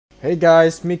Hey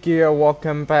guys, Mickey here,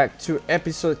 welcome back to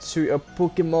episode 2 of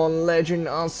Pokemon Legend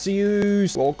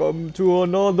Arceus. Welcome to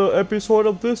another episode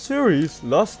of this series.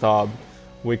 Last time,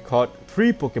 we caught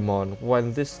 3 Pokemon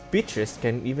when these bitches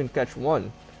can even catch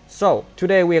 1. So,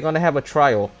 today we're gonna have a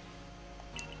trial.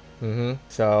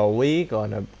 So, we're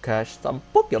gonna catch some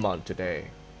Pokemon today.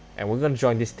 And we're gonna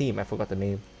join this team, I forgot the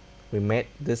name. We met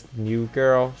this new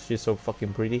girl, she's so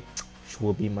fucking pretty. She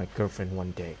will be my girlfriend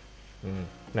one day.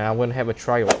 Now I'm gonna have a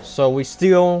trial. So we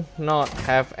still not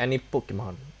have any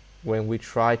Pokemon when we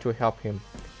try to help him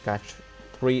catch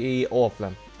 3 of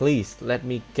them. Please let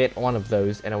me get one of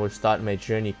those and I will start my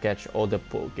journey catch all the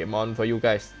Pokemon for you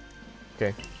guys.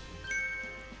 Okay.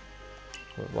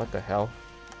 What the hell?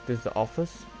 This is the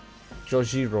office?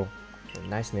 Jojiro.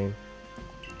 Nice name.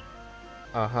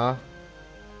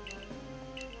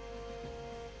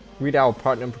 With our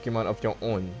partner Pokemon of your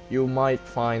own, you might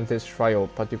find this trial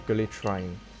particularly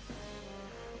trying.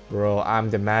 Bro, I'm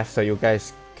the master, you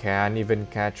guys can't even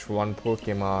catch 1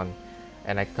 Pokemon.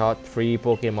 And I caught 3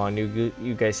 Pokemon,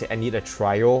 you guys say I need a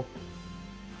trial?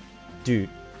 Dude.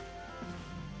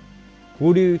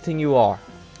 Who do you think you are?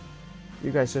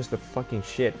 You guys just the fucking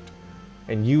shit.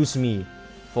 And use me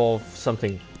for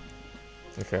something.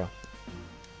 Okay.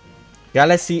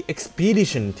 Galaxy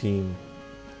Expedition Team.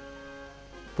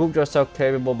 Prove yourself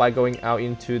capable by going out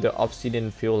into the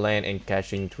Obsidian Field Land and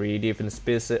catching 3 different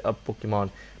species of Pokemon: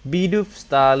 Bidoof,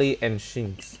 Starly, and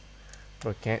Shinx.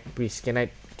 Bro, can I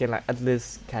at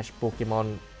least catch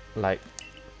Pokemon like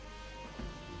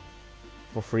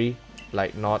for free?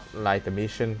 Like not like the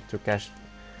mission to catch.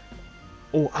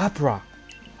 Oh, Abra!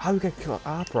 How you can kill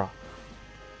Abra?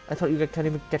 I thought you guys can't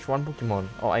even catch 1 Pokemon.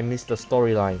 Oh, I missed the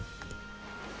storyline.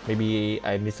 Maybe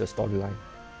I missed the storyline.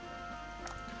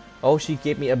 Oh, she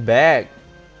gave me a bag.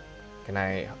 Can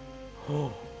I?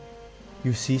 Oh,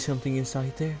 you see something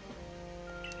inside there?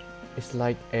 It's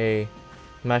like a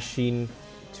machine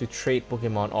to trade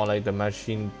Pokemon, or like the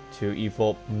machine to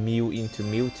evolve Mew into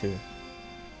Mewtwo.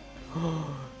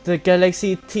 The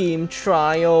Galaxy Team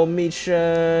Trial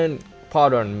Mission.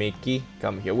 Pardon, Mickey.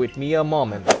 Come here with me a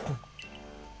moment.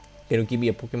 Can you give me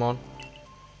a Pokemon?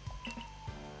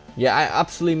 Yeah, I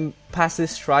absolutely passed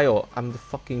this trial. I'm the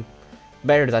fucking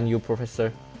better than you,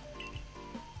 Professor.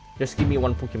 Just give me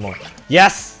 1 Pokemon.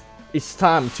 Yes! It's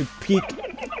time to pick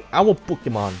our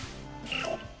Pokemon.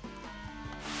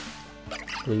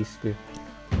 Please, please.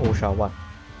 Oshawott.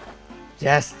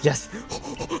 Yes, yes!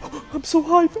 I'm so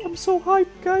hyped! I'm so hyped,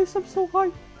 guys! I'm so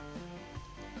hyped!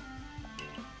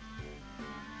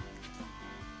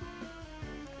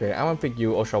 Okay, I'm gonna pick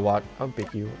you, Oshawott. I'll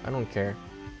pick you. I don't care.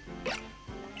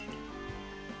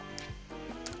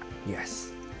 Yes.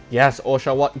 Yes,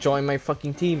 Oshawott joined my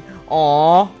fucking team.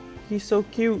 Aww, he's so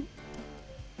cute.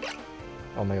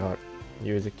 Oh my god,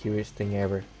 you're the cutest thing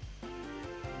ever.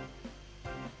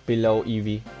 Below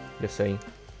Eevee, just saying.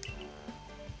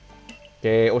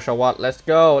 Okay, Oshawott, let's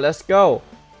go, let's go.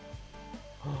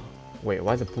 Wait,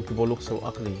 why the Pokeball look so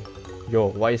ugly? Yo,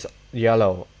 why is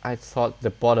yellow? I thought the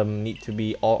bottom need to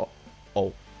be all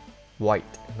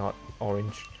white, not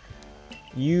orange.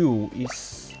 You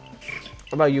is.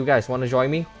 What about you guys? Wanna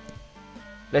join me?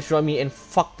 Let's join me and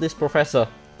fuck this professor.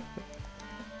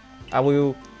 I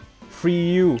will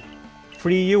free you.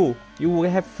 Free you. You will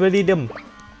have freedom.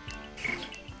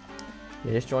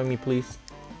 Yeah, just join me, please.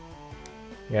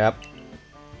 Yep.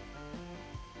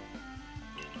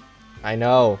 I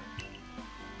know.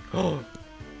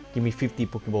 Give me 50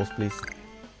 Pokeballs, please.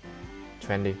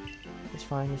 20. It's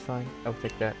fine, it's fine. I'll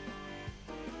take that.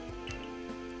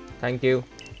 Thank you.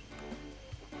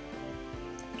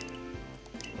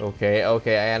 Okay,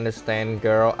 okay, I understand,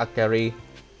 girl. Akari,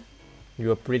 you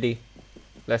are pretty.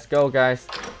 Let's go, guys.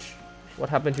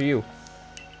 What happened to you?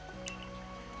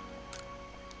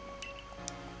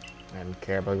 I don't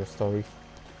care about your story.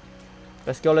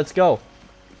 Let's go, let's go.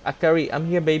 Akari, I'm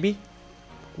here, baby.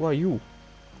 Who are you?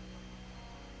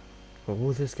 Oh, who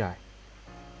is this guy?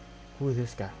 Who is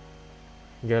this guy?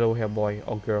 Yellow hair boy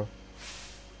or girl?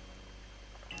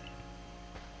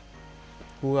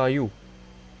 Who are you?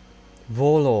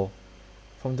 Volo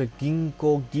from the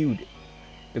Ginkgo Guild.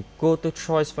 The go-to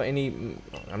choice for any.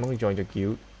 I'm not gonna join the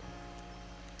guild.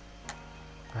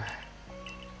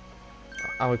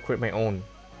 I will create my own.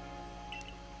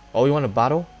 Oh, you want a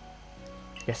battle?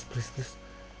 Yes, please, please.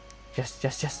 Yes,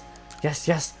 yes, yes, yes,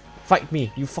 yes. Fight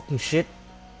me, you fucking shit.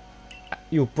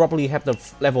 You probably have the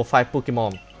level 5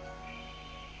 Pokemon.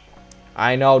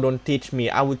 I know, don't teach me.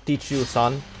 I will teach you,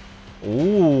 son.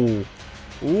 Ooh,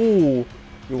 ooh.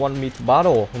 You want me to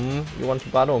battle? You want to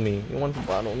battle me? You want to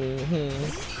battle me?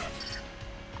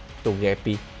 Too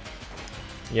happy.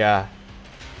 Yeah.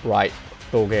 Right.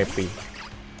 Togepi.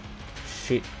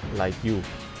 Shit like you.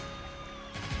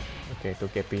 Okay,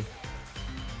 Togepi.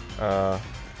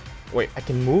 Wait, I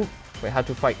can move? Wait, how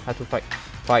to fight? How to fight?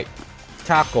 Fight.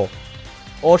 Tackle.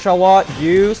 Oshawa,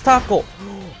 use tackle.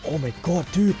 Oh my god,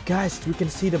 dude, guys, we can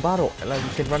see the battle. Like, we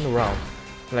can run around.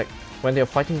 Like, when they're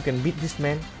fighting, you can beat this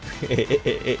man. This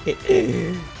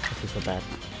is so bad.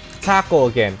 Tackle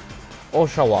again.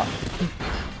 Oshawa.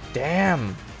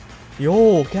 Damn.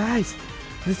 Yo, guys,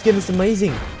 this game is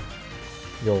amazing.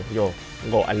 Yo,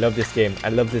 I love this game. I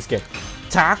love this game.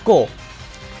 Tackle.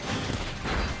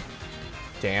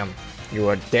 Damn, you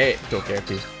are dead,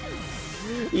 Togepi.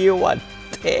 You are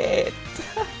dead.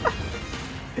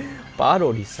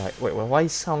 Battle decide. Wait, why it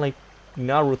sound like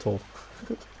Naruto?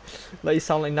 Like it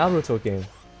sound like Naruto game.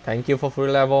 Thank you for free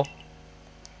level.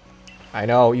 I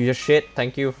know, you just shit.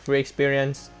 Thank you for free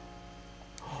experience.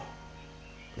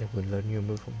 They will learn new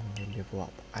move from level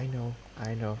up. I know.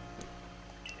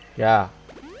 Yeah.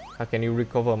 How can you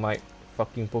recover my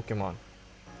fucking Pokemon?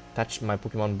 Touch my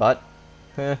Pokemon butt?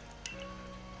 Huh.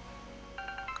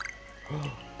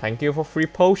 Thank you for free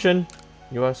potion.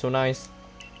 You are so nice.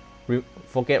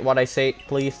 Forget what I said,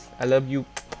 please. I love you.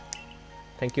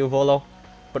 Thank you, Volo.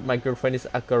 But my girlfriend is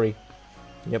Akari.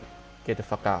 Yep, get the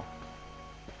fuck out.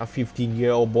 A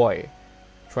 15-year-old boy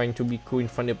trying to be cool in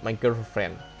front of my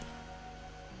girlfriend.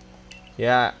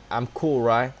 Yeah, I'm cool,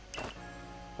 right?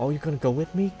 Oh, you gonna go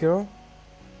with me, girl?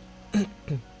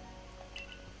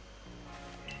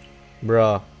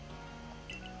 Bruh.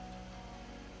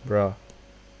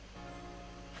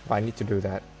 I need to do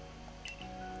that.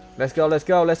 Let's go.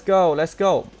 Okay,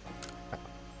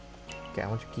 I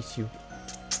want to kiss you.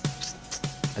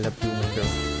 I love you, my girl.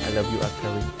 I love you,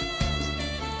 Akari.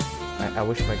 I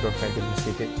wish my girlfriend didn't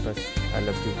see it, but I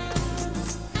love you.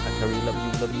 Akari,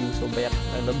 love you so bad.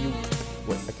 I love you.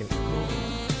 Wait, I can.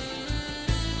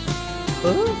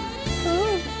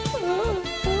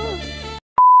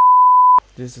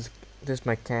 This is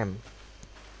my cam.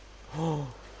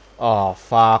 Oh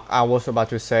fuck, I was about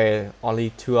to say only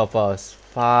 2 of us.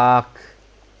 Fuck.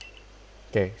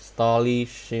 Okay, Starly,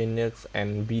 Shinix,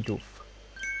 and Bidoof.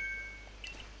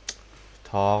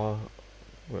 Well.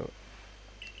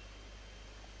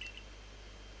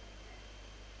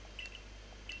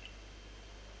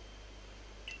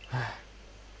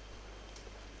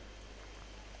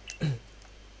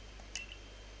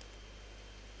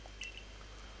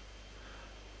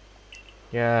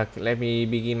 Yeah, let me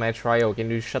begin my trial.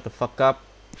 Can you shut the fuck up?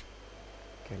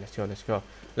 Okay, let's go.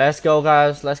 Let's go,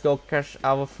 guys. Let's go catch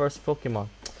our first Pokemon.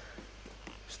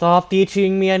 Stop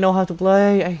teaching me. I know how to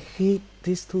play. I hate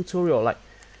this tutorial. Like,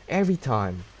 every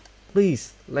time.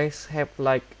 Please, let's have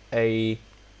like a...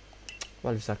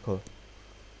 What is that called?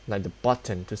 Like the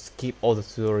button to skip all the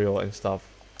tutorial and stuff.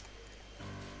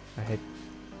 I hate...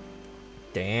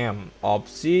 Damn.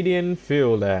 Obsidian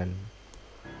Field then.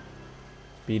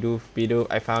 Bidoof,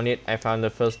 I found it. I found the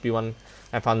first B1.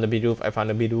 I found the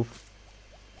Bidoof.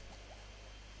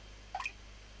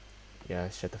 Yeah,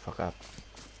 shut the fuck up.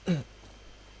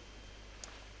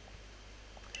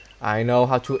 I know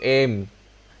how to aim.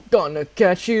 Gonna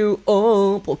catch you,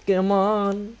 oh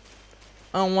Pokemon.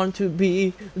 I want to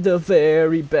be the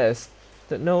very best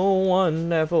that no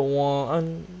one ever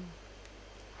won.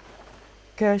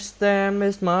 Catch them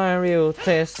is my real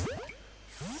test.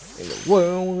 In the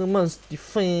world we must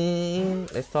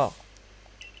defend. Let's talk.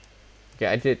 Okay,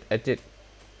 I did.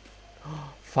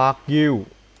 Fuck you.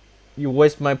 You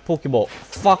waste my Pokeball.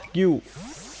 Fuck you.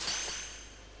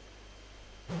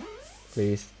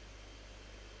 Please.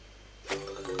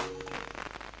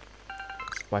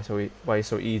 Why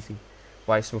so easy?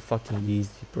 Why so fucking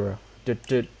easy, bro?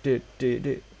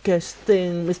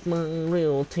 Casting with my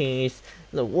real taste.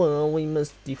 The world we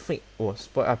must defend. Oh,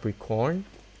 spot apricorn.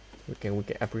 We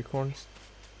get apricorns.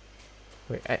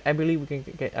 Wait, I believe we can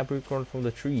get apricorn from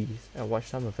the trees and watch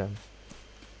some of them.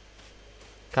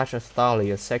 Catch a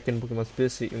Starly, a second Pokemon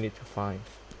species you need to find.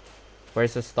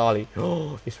 Where's the Starly?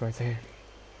 Oh, it's right there.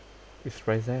 It's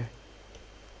right there.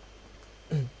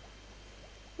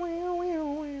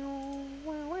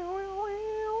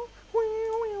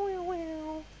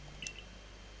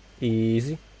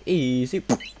 Easy, easy.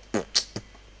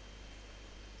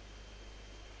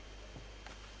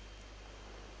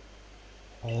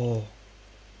 Oh,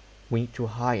 we need to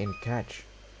hide and catch.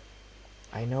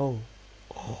 I know.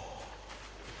 Oh,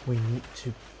 we need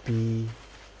to be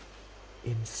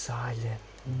in silent.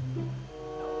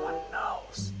 No one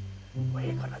knows.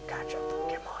 We're gonna catch a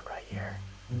Pokemon right here.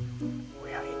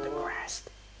 We are in the grass.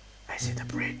 I see the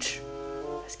bridge.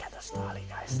 Let's get the Starly,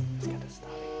 guys. Let's get the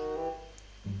Starly.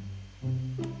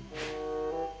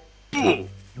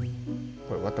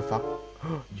 Wait, what the fuck?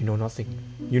 You know nothing.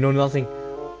 You know nothing.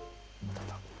 What the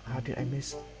fuck? How did I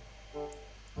miss?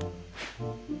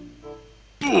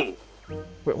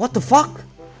 Wait, what the fuck?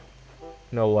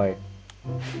 No way.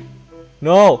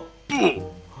 No! I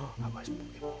was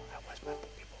Pokeball. I was my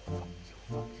Pokeball.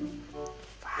 Fuck you.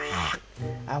 Fuck.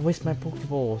 I waste my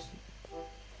Pokeballs.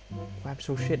 I'm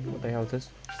so shit. What the hell is this?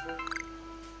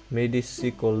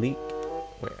 Medicicle leak.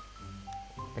 Wait.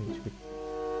 I need to be.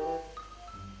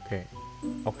 Okay.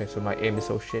 Okay, so my aim is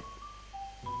so shit.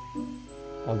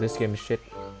 Oh, this game is shit.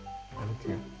 I don't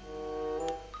care.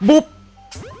 Boop!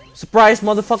 Surprise,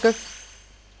 motherfucker!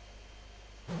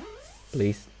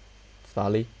 Please.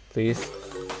 Starly, please.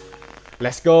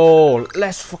 Let's go!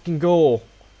 Let's fucking go!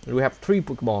 We have 3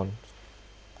 Pokemon.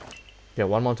 Yeah,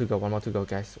 one more to go,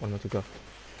 guys. One more to go.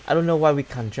 I don't know why we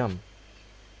can't jump.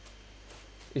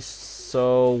 It's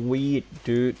so weird,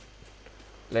 dude.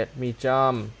 Let me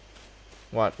jump.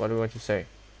 What? What do you want to say?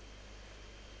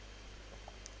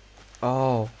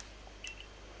 Oh.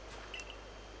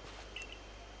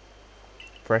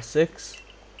 Press 6?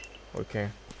 Okay.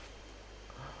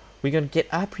 We're gonna get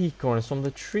apricorns from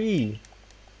the tree.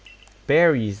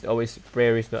 Berries. Oh, it's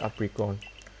berries, not apricorn.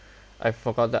 I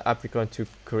forgot the apricorn to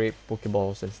create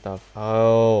Pokeballs and stuff.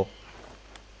 Oh.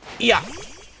 Yeah.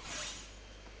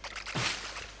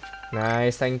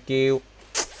 Nice, thank you.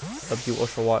 Love you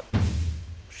also what?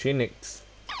 Shinix.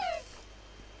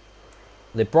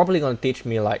 They're probably gonna teach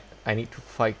me like I need to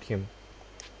fight him.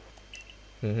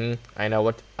 I know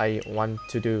what I want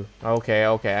to do. Okay,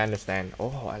 okay, I understand.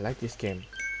 Oh, I like this game.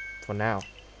 For now.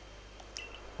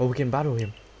 Oh, we can battle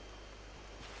him.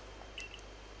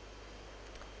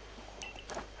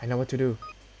 I know what to do.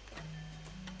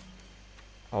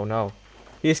 Oh no.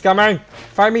 He's coming!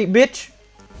 Fight me, bitch!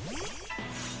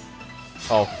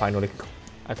 Oh, finally.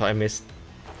 I thought I missed.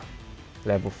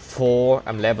 Level 4.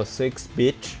 I'm level 6,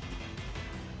 bitch.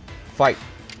 Fight.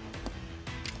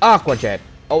 Aqua Jet.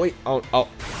 Oh wait. Oh, oh.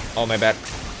 Oh, my bad.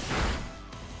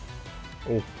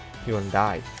 Oh, you gonna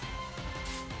die.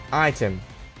 Item.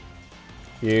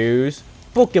 Use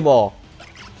Pokeball.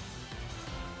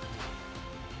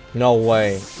 No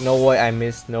way. No way I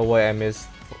missed. No way I missed.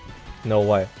 No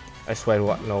way. I swear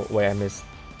what? No way I missed.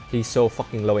 He's so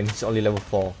fucking low and he's only level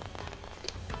 4.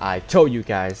 I told you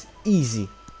guys. Easy.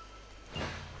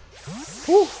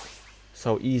 Whew.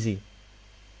 So easy.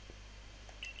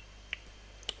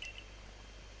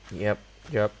 Yep.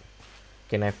 Yep.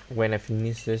 Can I, when I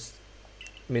finish this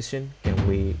mission, can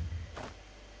we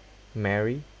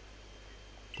marry?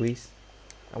 Please?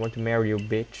 I want to marry you,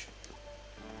 bitch.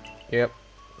 Yep.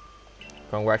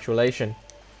 Congratulations.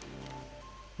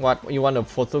 What? You want a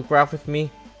photograph with me?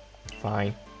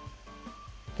 Fine.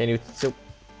 Can you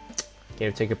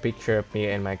take a picture of me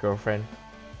and my girlfriend?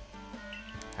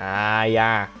 Ah,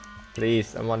 yeah.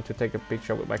 Please, I want to take a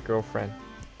picture with my girlfriend.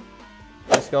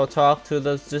 Let's go talk to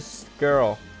this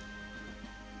girl.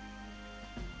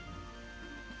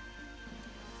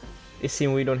 It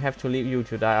seems we don't have to leave you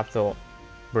to die after all.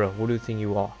 Bro, who do you think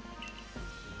you are?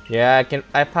 Yeah,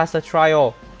 I passed the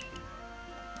trial.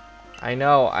 I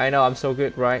know, I'm so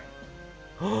good, right?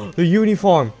 The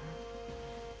uniform!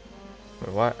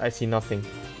 Wait, what? I see nothing.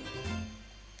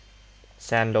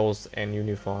 Sandals and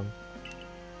uniform.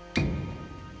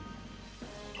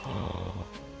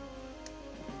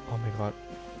 Oh my god.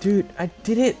 Dude, I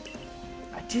did it!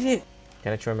 I did it!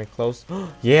 Can I try my clothes?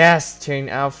 Yes! Chain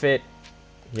outfit!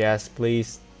 Yes,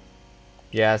 please.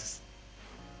 Yes.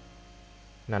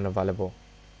 None available.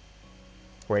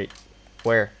 Wait.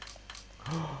 Where?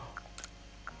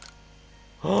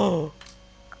 Oh!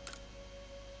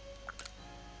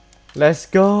 Let's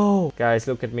go! Guys,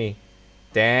 look at me.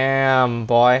 Damn,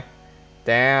 boy.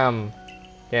 Damn.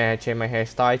 Yeah, I change my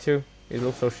hairstyle too. It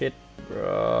looks so shit.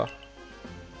 Bruh.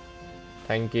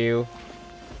 Thank you.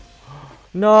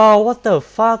 No, what the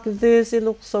fuck is this? It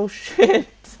looks so shit.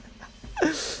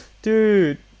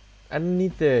 Dude, I don't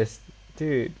need this.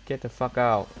 Dude, get the fuck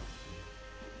out.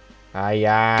 Ah,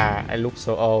 yeah, I look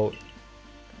so old.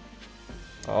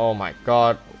 Oh my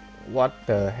god. What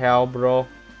the hell, bro?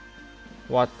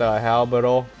 What the hell,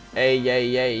 bro? Hey, yay,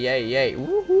 yay, yay, yay.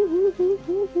 Woo, woo, woo, woo,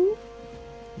 woo, woo.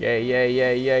 Yay, yay,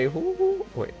 yay, yay. Woo, woo.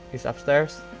 Wait, he's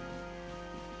upstairs?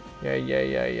 Yeah, yeah,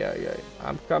 yeah, yeah, yeah.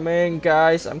 I'm coming,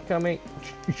 guys. I'm coming.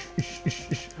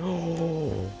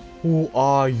 Who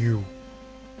are you?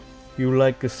 You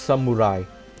like a samurai.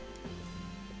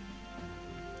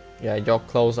 Yeah, your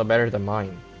clothes are better than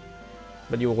mine.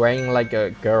 But you're wearing like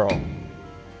a girl.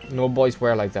 No boys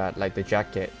wear like that, like the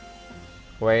jacket.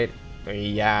 Wait.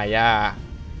 Yeah, yeah.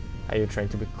 Are you trying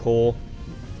to be cool?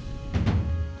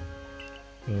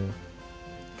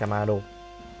 Kamado.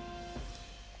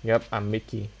 Yep, I'm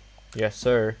Mickey. Yes,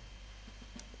 sir.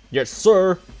 Yes,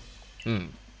 sir.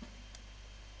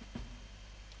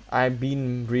 I've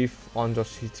been briefed on your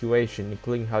situation,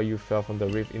 including how you fell from the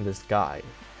rift in the sky.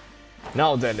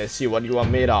 Now then, let's see what you are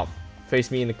made of.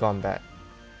 Face me in the combat.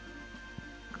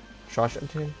 Charge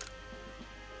at him.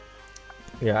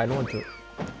 Yeah, I don't want to.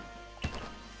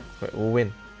 Wait, we'll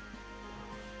win.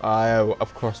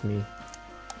 Of course me.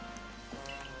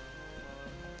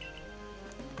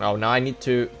 Oh, now I need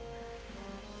to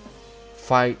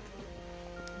fight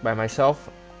by myself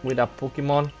with a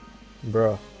Pokemon,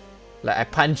 bruh. Like I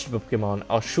punch the Pokemon,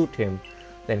 I'll shoot him,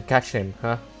 then catch him,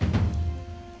 huh?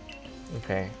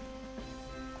 Okay.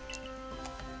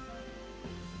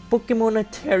 Pokemon are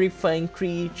terrifying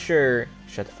creature.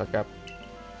 Shut the fuck up.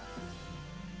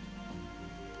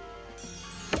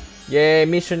 Yay,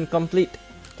 mission complete.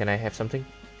 Can I have something?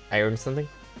 I earned something?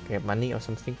 Can I have money or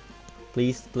something?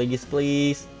 Please, please,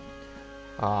 please.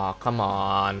 Ah, oh, come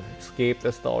on. Skip the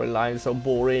storyline, so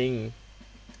boring.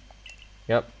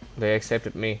 Yep, they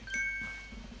accepted me.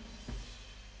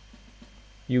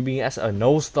 You being as a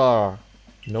no star.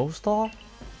 No star?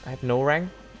 I have no rank?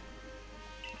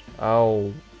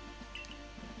 Oh.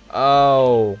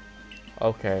 Oh.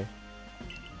 Okay.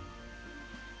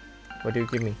 What do you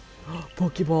give me?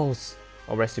 Pokeballs.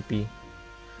 Or recipe.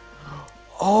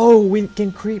 Oh, we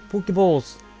can create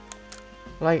Pokeballs.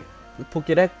 Like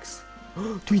Pokédex.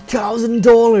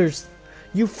 $3,000.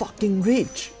 You fucking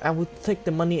rich. I would take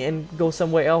the money and go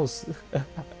somewhere else.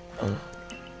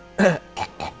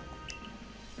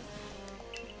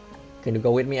 Can you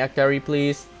go with me, Akari,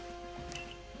 please?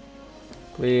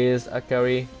 Please,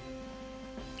 Akari.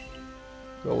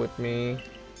 Go with me.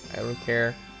 I don't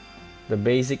care. The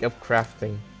basic of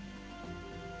crafting.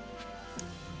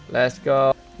 Let's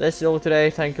go. That's all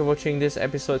today. Thank you for watching this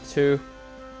episode 2.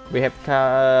 We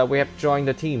have joined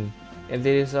the team, and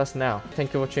this is us now. Thank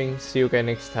you for watching. See you again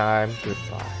next time.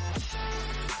 Goodbye.